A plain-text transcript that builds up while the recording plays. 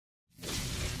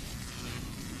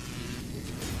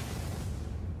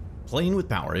Playing with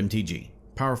Power MTG.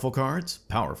 Powerful cards,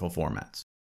 powerful formats.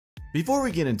 Before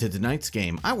we get into tonight's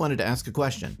game, I wanted to ask a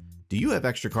question. Do you have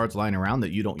extra cards lying around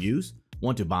that you don't use?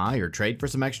 Want to buy or trade for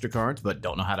some extra cards but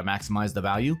don't know how to maximize the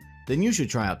value? Then you should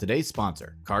try out today's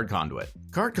sponsor, Card Conduit.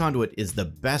 Card Conduit is the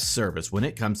best service when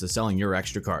it comes to selling your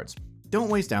extra cards. Don't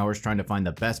waste hours trying to find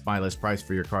the best buy list price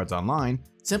for your cards online.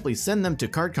 Simply send them to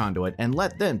Card Conduit and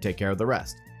let them take care of the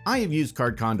rest. I have used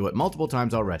Card Conduit multiple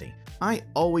times already. I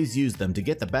always use them to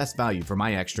get the best value for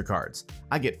my extra cards.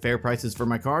 I get fair prices for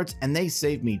my cards and they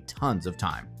save me tons of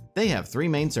time. They have three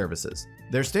main services.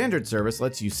 Their standard service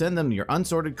lets you send them your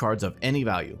unsorted cards of any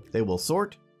value. They will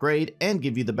sort, grade, and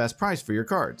give you the best price for your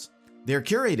cards. Their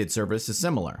curated service is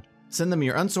similar. Send them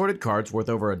your unsorted cards worth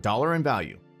over $1 in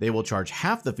value. They will charge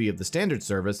half the fee of the standard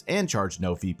service and charge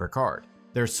no fee per card.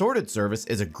 Their sorted service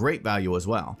is a great value as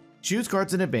well. Choose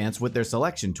cards in advance with their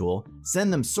selection tool,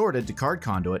 send them sorted to Card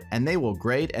Conduit, and they will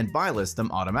grade and buy list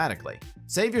them automatically.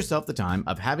 Save yourself the time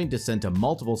of having to send to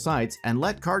multiple sites and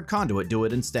let Card Conduit do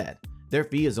it instead. Their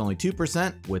fee is only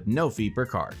 2% with no fee per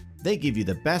card. They give you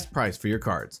the best price for your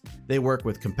cards. They work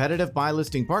with competitive buy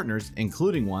listing partners,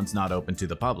 including ones not open to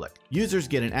the public. Users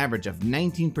get an average of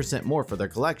 19% more for their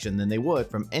collection than they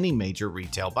would from any major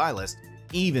retail buy list,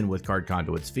 even with Card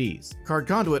Conduit's fees. Card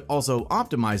Conduit also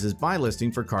optimizes buy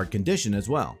listing for card condition as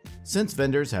well. Since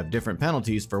vendors have different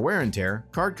penalties for wear and tear,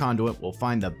 Card Conduit will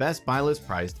find the best buy list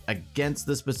priced against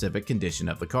the specific condition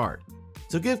of the card.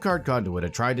 So give Card Conduit a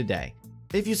try today.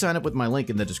 If you sign up with my link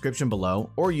in the description below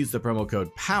or use the promo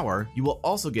code POWER, you will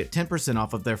also get 10%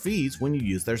 off of their fees when you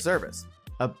use their service.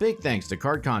 A big thanks to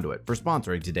Card Conduit for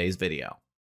sponsoring today's video.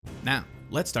 Now,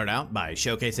 let's start out by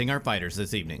showcasing our fighters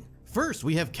this evening. First,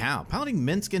 we have Cal, piloting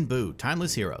Minsc and Boo,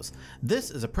 Timeless Heroes. This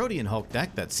is a Protean Hulk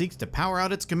deck that seeks to power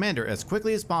out its commander as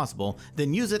quickly as possible,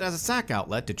 then use it as a sack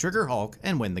outlet to trigger Hulk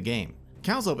and win the game.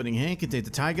 Cal's opening hand contains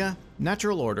a Taiga,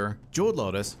 Natural Order, Jeweled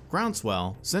Lotus,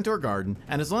 Groundswell, Centaur Garden,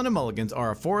 and his London Mulligans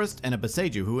are a Forest and a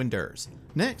Boseiju who endures.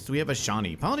 Next, we have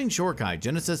Ashani, piloting Shorikai,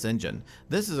 Genesis Engine.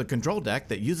 This is a control deck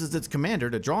that uses its commander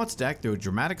to draw its deck through a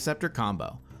Dramatic Scepter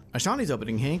combo. Ashani's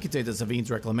opening hand contains a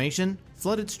Savine's Reclamation,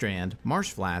 Flooded Strand,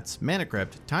 Marsh Flats, Mana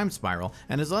Crypt, Time Spiral,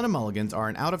 and his London Mulligans are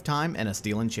an Out of Time and a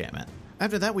Steel Enchantment.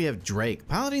 After that, we have Drake,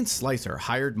 piloting Slicer,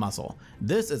 Hired Muscle.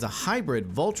 This is a hybrid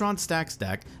Voltron stacks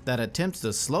deck that attempts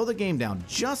to slow the game down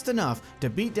just enough to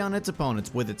beat down its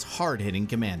opponents with its hard-hitting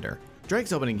commander.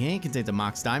 Drake's opening hand contains a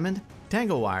Mox Diamond,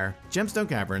 Tangle Wire, Gemstone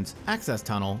Caverns, Access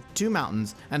Tunnel, 2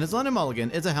 Mountains, and his London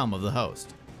Mulligan is a Helm of the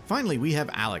Host. Finally, we have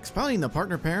Alex, piloting the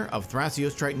partner pair of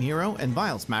Thrasios Triton Hero and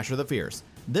Vial Smasher the Fierce.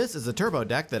 This is a turbo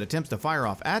deck that attempts to fire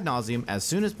off ad nauseum as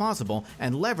soon as possible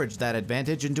and leverage that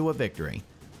advantage into a victory.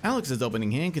 Alex's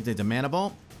opening hand contains a Mana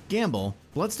Vault, Gamble,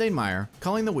 Bloodstained Mire,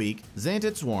 Culling the Weak,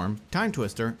 Xantid Swarm, Time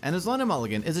Twister, and his London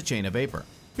Mulligan is a Chain of Vapor.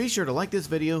 Be sure to like this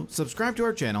video, subscribe to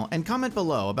our channel, and comment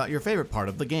below about your favorite part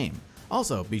of the game.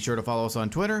 Also, be sure to follow us on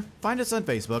Twitter, find us on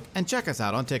Facebook, and check us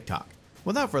out on TikTok.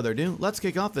 Without further ado, let's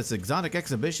kick off this exotic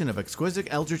exhibition of exquisite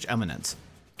eldritch eminence.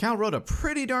 Cal wrote a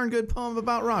pretty darn good poem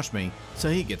about Rashmi,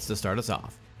 so he gets to start us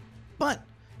off. But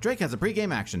Drake has a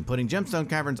pre-game action, putting Gemstone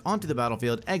Caverns onto the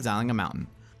battlefield, exiling a mountain.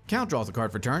 Cal draws a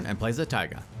card for turn and plays a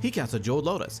Taiga. He casts a Jeweled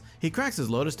Lotus. He cracks his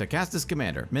Lotus to cast his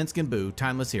commander, Minsc and Boo,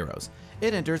 Timeless Heroes.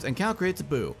 It enters and Cal creates a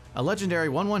Boo, a legendary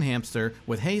 1/1 hamster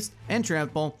with haste and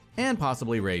trample and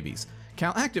possibly rabies.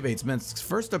 Cal activates Minsc's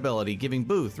first ability, giving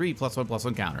Boo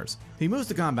 3+1/+1 counters. He moves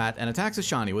to combat and attacks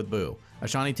Ashani with Boo.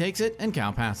 Ashani takes it and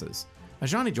Cal passes.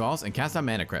 Ashani draws and casts out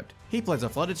Mana Crypt. He plays a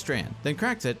Flooded Strand, then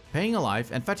cracks it, paying a life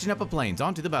and fetching up a Plains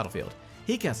onto the battlefield.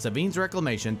 He casts Savine's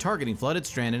Reclamation, targeting Flooded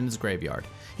Strand in his graveyard.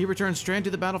 He returns Strand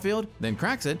to the battlefield, then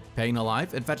cracks it, paying a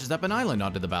life and fetches up an island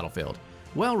onto the battlefield.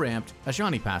 Well ramped,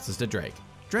 Ashani passes to Drake.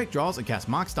 Drake draws and casts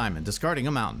Mox Diamond, discarding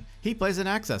a mountain. He plays an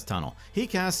Access Tunnel. He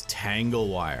casts Tangle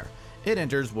Wire. It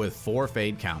enters with 4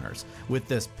 Fade counters. With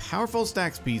this powerful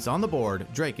stacks piece on the board,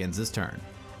 Drake ends his turn.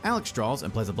 Alex draws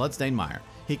and plays a Bloodstained Mire.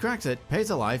 He cracks it,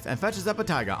 pays a life, and fetches up a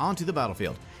Taiga onto the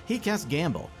battlefield. He casts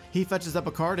Gamble. He fetches up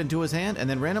a card into his hand and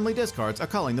then randomly discards a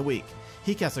Culling the Weak.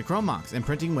 He casts a Chrome Mox,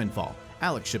 imprinting Windfall.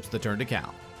 Alex ships the turn to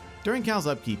Cal. During Cal's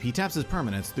upkeep, he taps his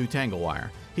permanents through Tangle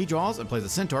Wire. He draws and plays a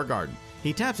Centaur Garden.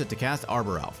 He taps it to cast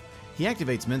Arbor Elf. He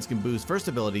activates Minsc and Boo's first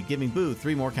ability, giving Boo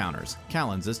 3 more counters.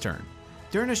 Cal ends his turn.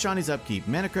 During Ashani's upkeep,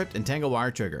 Mana Crypt and Tangle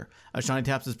Wire trigger. Ashani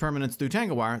taps his permanents through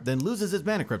Tangle Wire, then loses his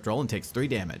Mana Crypt roll and takes 3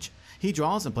 damage. He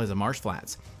draws and plays a Marsh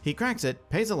Flats. He cracks it,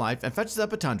 pays a life, and fetches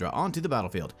up a Tundra onto the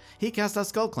battlefield. He casts a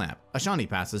Skull Clamp. Ashani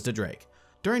passes to Drake.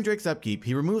 During Drake's upkeep,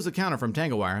 he removes a counter from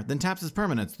Tangle Wire, then taps his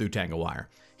permanents through Tangle Wire.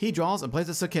 He draws and plays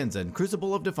a Sakenzan,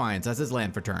 Crucible of Defiance as his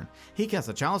land for turn. He casts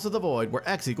a Chalice of the Void where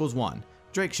X equals 1.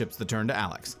 Drake ships the turn to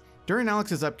Alex. During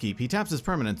Alex's upkeep, he taps his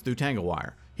permanents through Tangle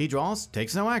Wire. He draws,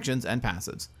 takes no actions, and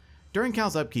passes. During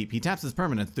Cal's upkeep, he taps his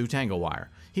permanents through Tangle Wire.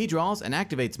 He draws and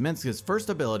activates Minsc's first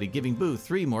ability, giving Boo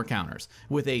 3 more counters.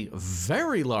 With a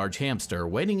very large hamster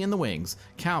waiting in the wings,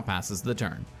 Cal passes the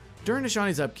turn. During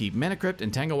Ashani's upkeep, Mana Crypt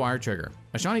and Tangle Wire trigger.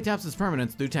 Ashani taps his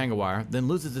permanents through Tangle Wire, then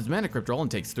loses his Mana Crypt roll and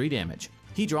takes 3 damage.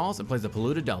 He draws and plays a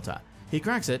Polluted Delta. He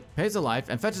cracks it, pays a life,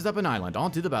 and fetches up an island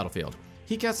onto the battlefield.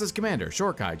 He casts his commander,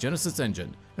 Shorikai, Genesis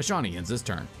Engine. Ashani ends his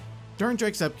turn. During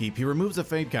Drake's upkeep, he removes a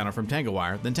Fade counter from Tangle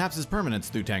Wire, then taps his permanents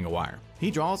through Tangle Wire.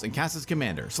 He draws and casts his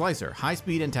commander, Slicer, High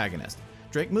Speed Antagonist.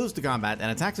 Drake moves to combat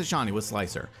and attacks Ashani with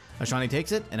Slicer. Ashani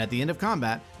takes it, and at the end of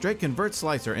combat, Drake converts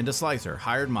Slicer into Slicer,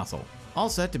 Hired Muscle. All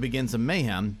set to begin some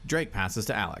mayhem, Drake passes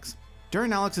to Alex.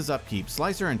 During Alex's upkeep,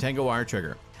 Slicer and Tangle Wire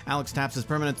trigger. Alex taps his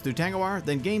permanents through Tangle Wire,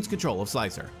 then gains control of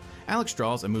Slicer. Alex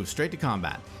draws and moves straight to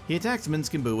combat. He attacks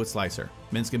Minsc and Boo with Slicer.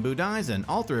 Minsc and Boo dies, and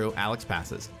all through, Alex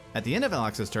passes. At the end of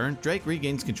Alex's turn, Drake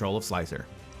regains control of Slicer.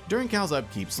 During Cal's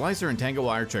upkeep, Slicer and Tangle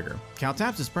Wire trigger. Cal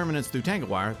taps his permanents through Tangle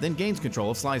Wire, then gains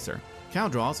control of Slicer. Cal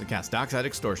draws and casts Dockside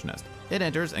Extortionist. It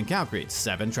enters, and Cal creates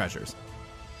 7 treasures.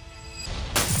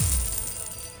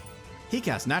 He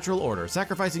casts Natural Order,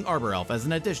 sacrificing Arbor Elf as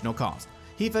an additional cost.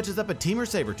 He fetches up a Teamer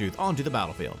Sabertooth onto the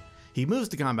battlefield. He moves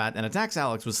to combat and attacks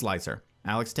Alex with Slicer.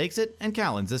 Alex takes it, and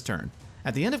Cal ends his turn.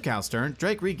 At the end of Cal's turn,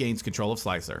 Drake regains control of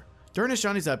Slicer. During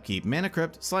Ashani's upkeep, Mana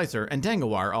Crypt, Slicer, and Tangle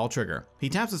Wire all trigger. He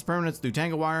taps his permanents through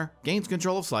Tangle Wire, gains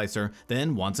control of Slicer,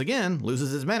 then once again loses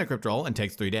his Mana Crypt roll and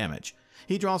takes 3 damage.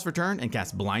 He draws for turn and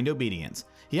casts Blind Obedience.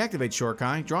 He activates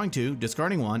Shorikai, drawing 2,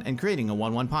 discarding 1, and creating a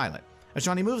 1/1 pilot.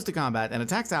 Ashani moves to combat and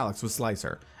attacks Alex with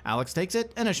Slicer. Alex takes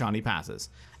it, and Ashani passes.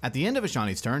 At the end of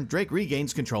Ashani's turn, Drake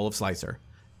regains control of Slicer.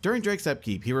 During Drake's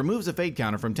upkeep, he removes a Fade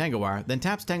counter from Tangle Wire, then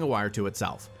taps Tangle Wire to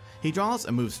itself. He draws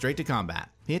and moves straight to combat.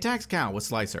 He attacks Cal with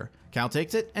Slicer. Cal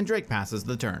takes it, and Drake passes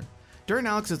the turn. During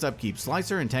Alex's upkeep,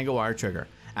 Slicer and Tangle Wire trigger.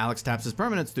 Alex taps his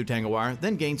permanents through Tangle Wire,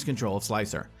 then gains control of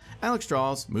Slicer. Alex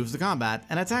draws, moves to combat,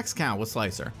 and attacks Cal with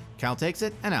Slicer. Cal takes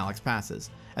it, and Alex passes.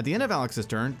 At the end of Alex's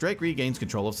turn, Drake regains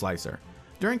control of Slicer.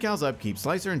 During Cal's upkeep,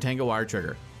 Slicer and Tangle Wire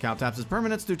trigger. Cal taps his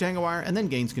permanents through Tangle Wire and then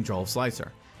gains control of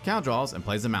Slicer. Cal draws and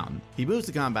plays a mountain. He moves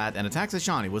to combat and attacks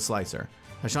Ashani with Slicer.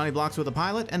 Ashani blocks with a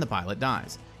pilot, and the pilot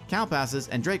dies. Cal passes,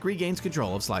 and Drake regains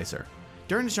control of Slicer.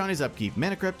 During Ashani's upkeep,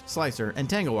 Mana Crypt, Slicer, and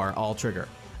Tangle Wire all trigger.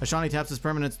 Ashani taps his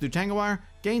permanents through Tangle Wire,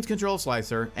 gains control of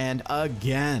Slicer, and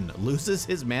again loses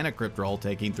his Mana Crypt roll,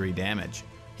 taking 3 damage.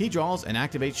 He draws and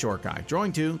activates Shorikai,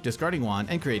 drawing 2, discarding 1,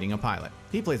 and creating a pilot.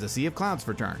 He plays a Sea of Clouds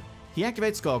for turn. He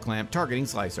activates Skull Clamp, targeting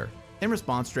Slicer. In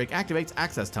response, Drake activates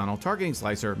Access Tunnel, targeting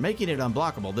Slicer, making it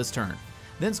unblockable this turn.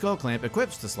 Then Skull Clamp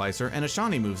equips to Slicer, and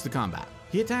Ashani moves to combat.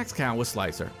 He attacks Cal with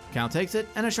Slicer. Cal takes it,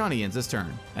 and Ashani ends his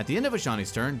turn. At the end of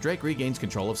Ashani's turn, Drake regains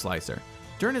control of Slicer.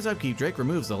 During his upkeep, Drake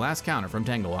removes the last counter from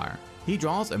Tangle Wire. He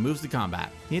draws and moves to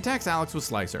combat. He attacks Alex with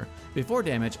Slicer. Before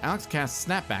damage, Alex casts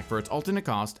Snapback for its alternate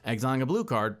cost, exiling a blue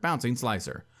card, bouncing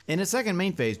Slicer. In his second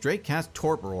main phase, Drake casts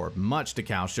Torpor Orb, much to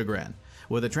Cal's chagrin.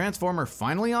 With a Transformer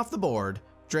finally off the board,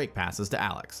 Drake passes to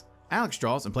Alex. Alex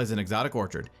draws and plays an Exotic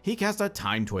Orchard. He casts a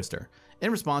Time Twister.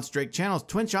 In response, Drake channels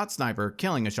Twin Shot Sniper,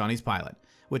 killing Ashani's pilot.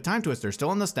 With Time Twister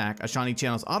still in the stack, Ashani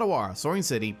channels Otawara, Soaring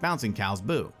City, bouncing Cal's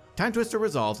Boo. Time Twister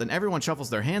resolves, and everyone shuffles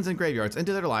their hands and graveyards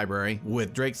into their library,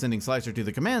 with Drake sending Slicer to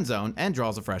the command zone and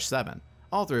draws a fresh 7.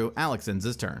 All through, Alex ends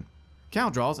his turn. Cal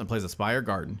draws and plays a Spire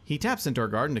Garden. He taps Centaur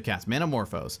Garden to cast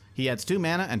Manamorphose. He adds 2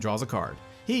 mana and draws a card.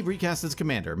 He recasts his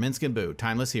commander, Minsc and Boo,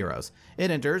 Timeless Heroes. It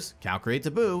enters, Cal creates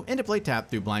a Boo, into play tapped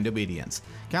through Blind Obedience.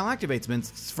 Cal activates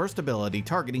Minsc's first ability,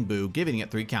 targeting Boo, giving it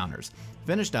 3 counters.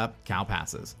 Finished up, Cal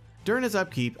passes. During his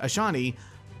upkeep, Ashani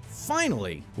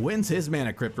finally wins his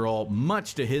Mana Crypt roll,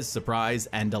 much to his surprise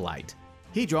and delight.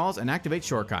 He draws and activates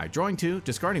Shorikai, drawing 2,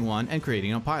 discarding 1, and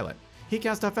creating a pilot. He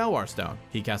casts a Felwar Stone.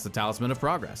 He casts a Talisman of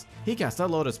Progress. He casts a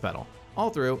Lotus Petal.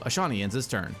 All through, Ashani ends his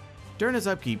turn. During his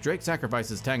upkeep, Drake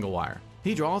sacrifices Tangle Wire.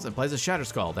 He draws and plays a Shatter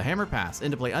Skull, the Hammer Pass,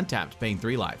 into play untapped, paying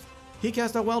 3 life. He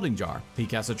casts a Welding Jar. He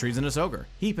casts a Treasonous Ogre.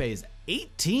 He pays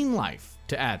 18 life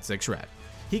to add 6 red.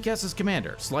 He casts his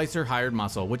commander, Slicer Hired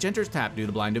Muscle, which enters tapped due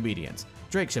to Blind Obedience.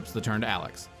 Drake ships the turn to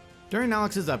Alex. During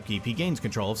Alex's upkeep, he gains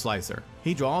control of Slicer.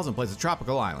 He draws and plays a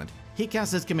Tropical Island. He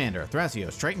casts his commander,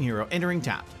 Thrasios, Triton Hero, entering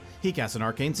tapped. He casts an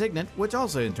Arcane Signet, which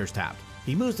also enters tapped.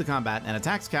 He moves to combat and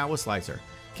attacks Cal with Slicer.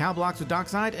 Cal blocks with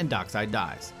Dockside, and Dockside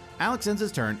dies. Alex ends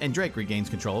his turn, and Drake regains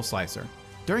control of Slicer.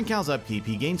 During Cal's upkeep,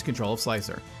 he gains control of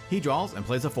Slicer. He draws and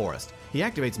plays a Forest. He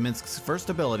activates Minsc's first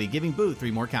ability, giving Boo 3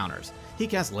 more counters. He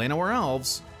casts Llanowar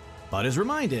Elves, but is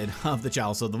reminded of the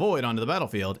Chalice of the Void onto the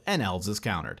battlefield, and Elves is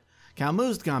countered. Cal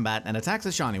moves to combat and attacks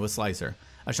Ashani with Slicer.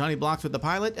 Ashani blocks with the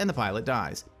pilot, and the pilot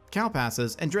dies. Cal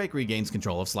passes, and Drake regains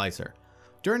control of Slicer.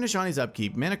 During Ashani's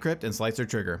upkeep, Mana Crypt and Slicer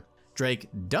trigger. Drake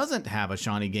doesn't have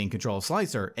Ashani gain control of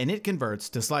Slicer, and it converts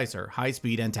to Slicer,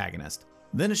 high-speed antagonist.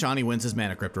 Then Ashani wins his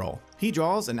Mana Crypt roll. He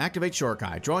draws and activates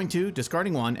Shorikai, drawing 2,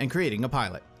 discarding 1, and creating a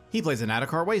pilot. He plays an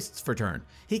Adhikar Wastes for turn.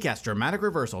 He casts Dramatic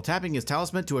Reversal, tapping his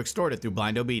Talisman to extort it through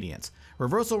Blind Obedience.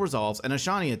 Reversal resolves, and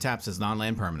Ashani taps his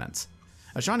non-land permanents.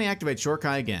 Ashani activates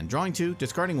Shorikai again, drawing 2,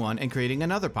 discarding 1, and creating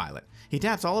another pilot. He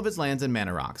taps all of his lands and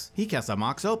mana rocks. He casts a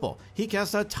Mox Opal. He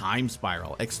casts a Time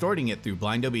Spiral, extorting it through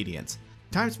Blind Obedience.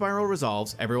 Time Spiral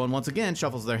resolves, everyone once again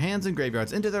shuffles their hands and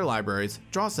graveyards into their libraries,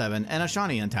 draw 7, and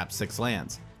Ashani untaps 6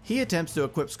 lands. He attempts to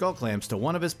equip Skull Clamps to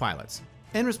one of his pilots.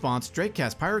 In response, Drake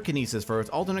casts Pyrokinesis for its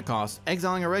alternate cost,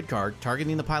 exiling a red card,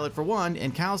 targeting the pilot for 1,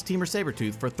 and Cal's Temur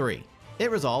Sabertooth for 3.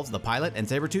 It resolves, the pilot and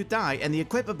Sabertooth die, and the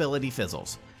equip ability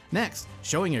fizzles. Next,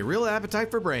 showing a real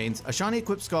appetite for brains, Ashani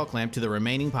equips Skull Clamp to the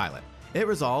remaining pilot. It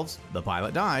resolves, the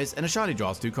pilot dies, and Ashani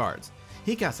draws 2 cards.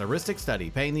 He casts a Rhystic Study,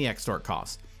 paying the extort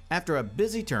cost. After a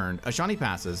busy turn, Ashani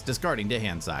passes, discarding to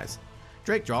hand size.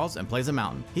 Drake draws and plays a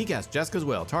mountain. He casts Jeska's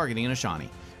Will, targeting an Ashani.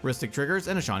 Rhystic triggers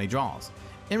and Ashani draws.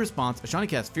 In response, Ashani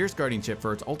casts Fierce Guardianship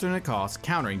for its alternate cost,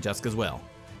 countering Jeska's Will.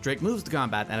 Drake moves to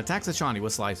combat and attacks Ashani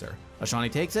with Slicer.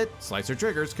 Ashani takes it, Slicer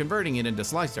triggers, converting it into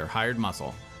Slicer, Hired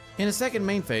Muscle. In his second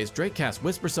main phase, Drake casts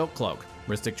Whisper Silk Cloak.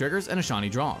 Rhystic triggers and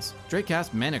Ashani draws. Drake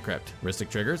casts Mana Crypt. Rhystic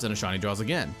triggers and Ashani draws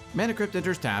again. Mana Crypt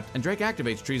enters tapped, and Drake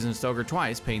activates Treason Stoker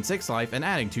twice, paying 6 life and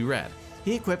adding 2 red.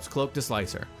 He equips Cloak to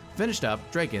Slicer. Finished up,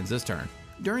 Drake ends his turn.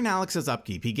 During Alex's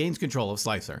upkeep, he gains control of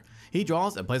Slicer. He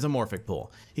draws and plays a Morphic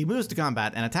Pool. He moves to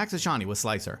combat and attacks Ashani with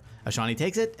Slicer. Ashani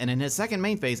takes it, and in his second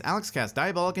main phase, Alex casts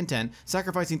Diabolic Intent,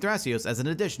 sacrificing Thrasios as an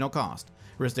additional cost.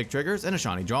 Rhystic triggers and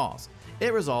Ashani draws.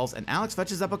 It resolves, and Alex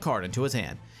fetches up a card into his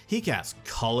hand. He casts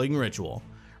Culling Ritual.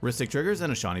 Rhystic triggers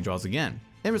and Ashani draws again.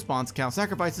 In response, Cal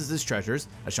sacrifices his treasures,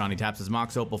 Ashani taps his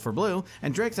Mox Opal for blue,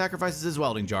 and Drake sacrifices his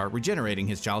Welding Jar, regenerating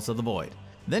his Chalice of the Void.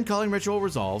 Then Culling Ritual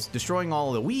resolves, destroying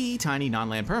all the wee tiny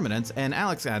non-land permanents, and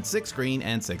Alex adds 6 green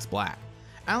and 6 black.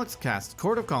 Alex casts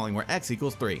Chord of Calling where X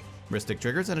equals 3. Rhystic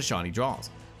triggers and Ashani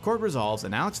draws. Chord resolves,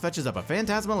 and Alex fetches up a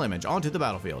Phantasmal Image onto the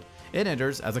battlefield. It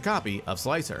enters as a copy of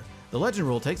Slicer. The legend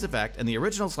rule takes effect, and the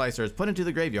original Slicer is put into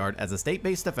the graveyard as a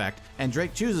state-based effect, and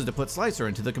Drake chooses to put Slicer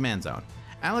into the command zone.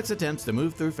 Alex attempts to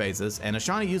move through phases, and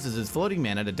Ashani uses his floating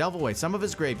mana to delve away some of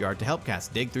his graveyard to help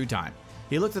cast Dig Through Time.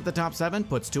 He looks at the top 7,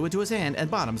 puts 2 into his hand,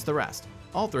 and bottoms the rest.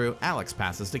 All through, Alex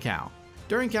passes to Cal.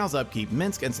 During Cal's upkeep,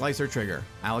 Minsc and Slicer trigger.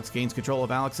 Alex gains control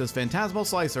of Alex's Phantasmal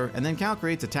Slicer, and then Cal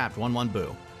creates a tapped 1/1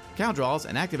 Boo. Cal draws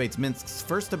and activates Minsc's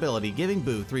first ability, giving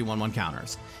Boo 3/1/1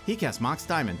 counters. He casts Mox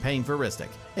Diamond, paying for Rhystic.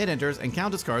 It enters, and Cal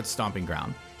discards Stomping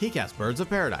Ground. He casts Birds of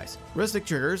Paradise. Rhystic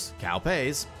triggers, Cal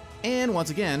pays, and once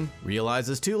again,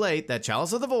 realizes too late that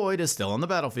Chalice of the Void is still on the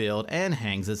battlefield and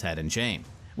hangs his head in shame.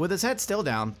 With his head still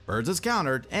down, Birds is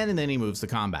countered, and then he moves to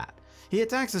combat. He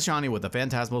attacks Ashani with a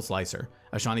Phantasmal Slicer.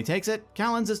 Ashani takes it,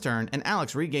 Cal ends his turn, and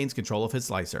Alex regains control of his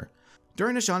Slicer.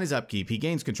 During Ashani's upkeep, he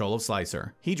gains control of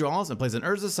Slicer. He draws and plays an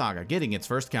Urza's Saga, getting its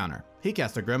first counter. He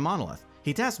casts a Grim Monolith.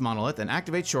 He taps Monolith and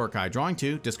activates Shorikai, drawing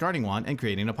 2, discarding 1, and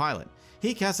creating a pilot.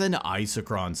 He casts an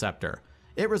Isochron Scepter.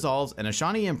 It resolves, and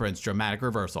Ashani imprints Dramatic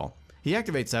Reversal. He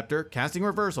activates Scepter, casting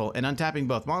Reversal, and untapping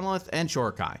both Monolith and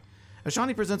Shorikai.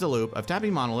 Ashani presents a loop of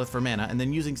tapping Monolith for mana and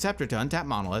then using Scepter to untap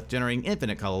Monolith, generating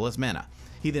infinite colorless mana.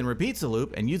 He then repeats the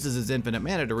loop and uses his infinite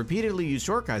mana to repeatedly use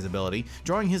Shorikai's ability,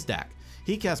 drawing his deck.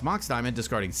 He casts Mox Diamond,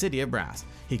 discarding City of Brass.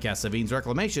 He casts Savine's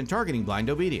Reclamation, targeting Blind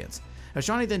Obedience.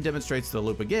 Ashani then demonstrates the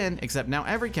loop again, except now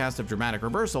every cast of Dramatic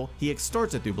Reversal, he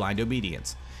extorts it through Blind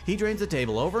Obedience. He drains the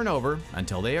table over and over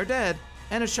until they are dead,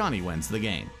 and Ashani wins the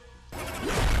game.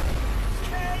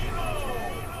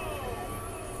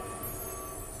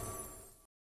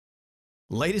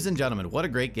 Ladies and gentlemen, what a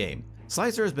great game.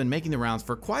 Slicer has been making the rounds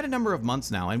for quite a number of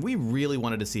months now, and we really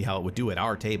wanted to see how it would do at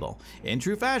our table. In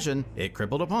true fashion, it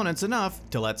crippled opponents enough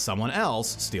to let someone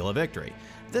else steal a victory.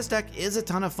 This deck is a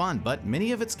ton of fun, but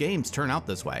many of its games turn out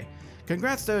this way.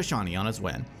 Congrats to Ashani on his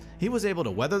win. He was able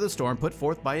to weather the storm put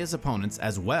forth by his opponents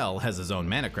as well as his own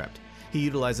Mana Crypt. He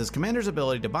utilizes Commander's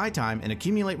ability to buy time and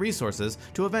accumulate resources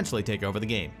to eventually take over the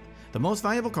game. The most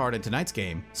valuable card in tonight's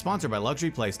game, sponsored by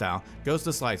Luxury Playstyle, goes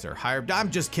to Slicer.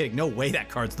 I'm just kidding, no way that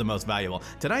card's the most valuable.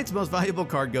 Tonight's most valuable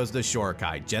card goes to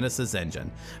Shorikai, Genesis Engine.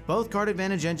 Both Card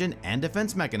Advantage Engine and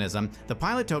Defense Mechanism, the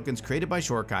pilot tokens created by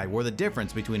Shorikai were the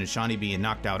difference between Ashani being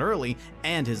knocked out early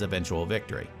and his eventual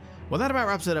victory. Well, that about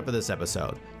wraps it up for this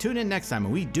episode. Tune in next time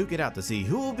when we duke it out to see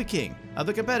who will be king of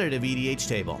the competitive EDH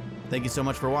table. Thank you so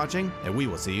much for watching, and we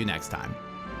will see you next time.